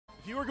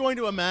you were going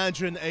to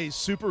imagine a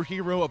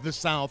superhero of the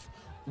South,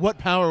 what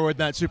power would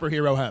that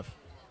superhero have?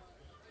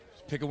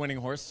 Pick a winning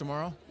horse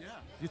tomorrow. Yeah.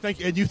 You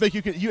think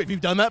you could? Have you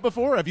done that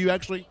before? Have you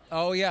actually?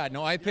 Oh yeah,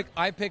 no. I pick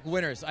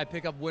winners. I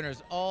pick up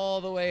winners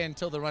all the way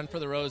until the Run for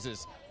the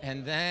Roses,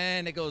 and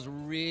then it goes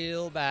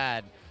real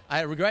bad.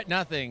 I regret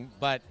nothing,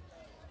 but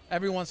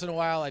every once in a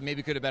while, I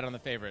maybe could have bet on the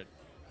favorite.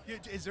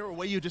 Is there a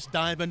way you just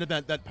dive into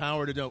that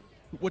power to know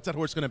what's that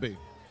horse going to be?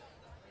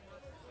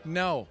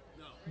 No.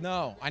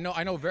 I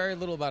know very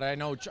little about it.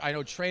 I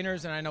know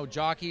trainers and I know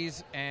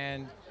jockeys,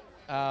 and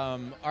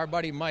our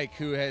buddy Mike,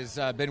 who has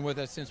been with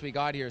us since we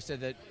got here,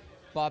 said that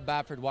Bob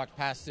Baffert walked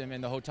past him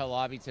in the hotel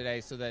lobby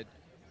today, so that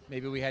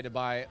maybe we had to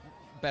bet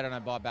on a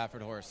Bob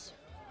Baffert horse.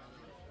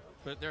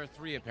 But there are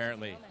 3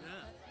 apparently. Yeah,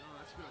 no,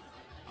 that's good.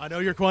 I know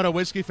you're quite a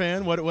whiskey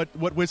fan.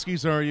 What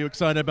whiskeys are you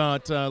excited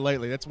about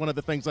lately? That's one of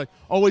the things I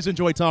always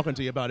enjoy talking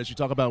to you about as you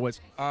talk about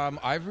whiskey.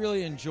 I've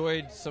really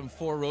enjoyed some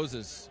Four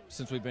Roses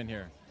since we've been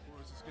here.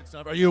 Good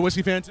stuff. Are you a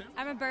whiskey fan too?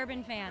 I'm a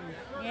bourbon fan.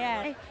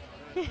 Yeah.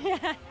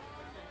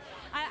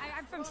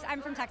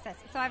 I'm from Texas,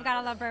 so I've got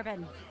to love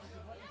bourbon.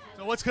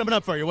 So what's coming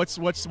up for you? What's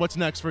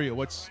next for you?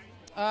 We're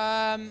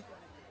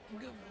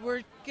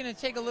gonna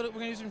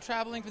do some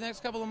traveling for the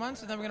next couple of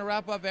months, and then we're gonna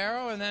wrap up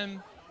Arrow, and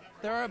then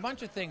there are a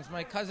bunch of things.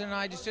 My cousin and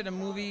I just did a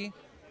movie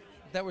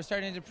that we're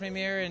starting to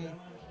premiere and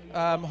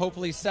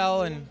hopefully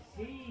sell, and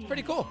it's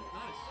pretty cool.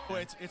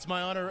 It's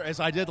my honor, as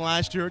I did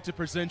last year, to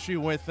present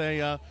you with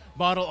a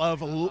bottle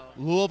of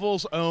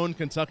Louisville's own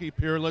Kentucky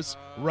Peerless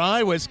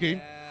Rye Whiskey.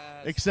 Yes.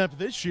 Except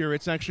this year,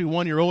 it's actually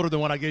 1 year older than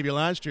what I gave you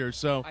last year,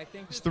 so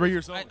it's 3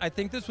 years old. I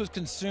think this was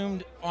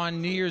consumed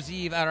on New Year's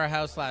Eve at our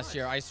house last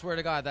year. I swear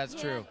to God, that's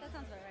true. That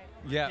sounds about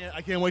right. Yeah.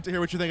 I can't wait to hear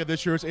what you think of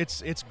this year's.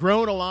 It's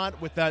grown a lot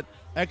with that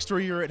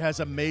extra year. It has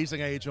amazing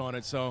age on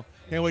it, so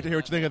can't wait to hear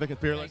what you think of the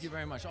Peerless. Thank you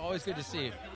very much. Always good to see you.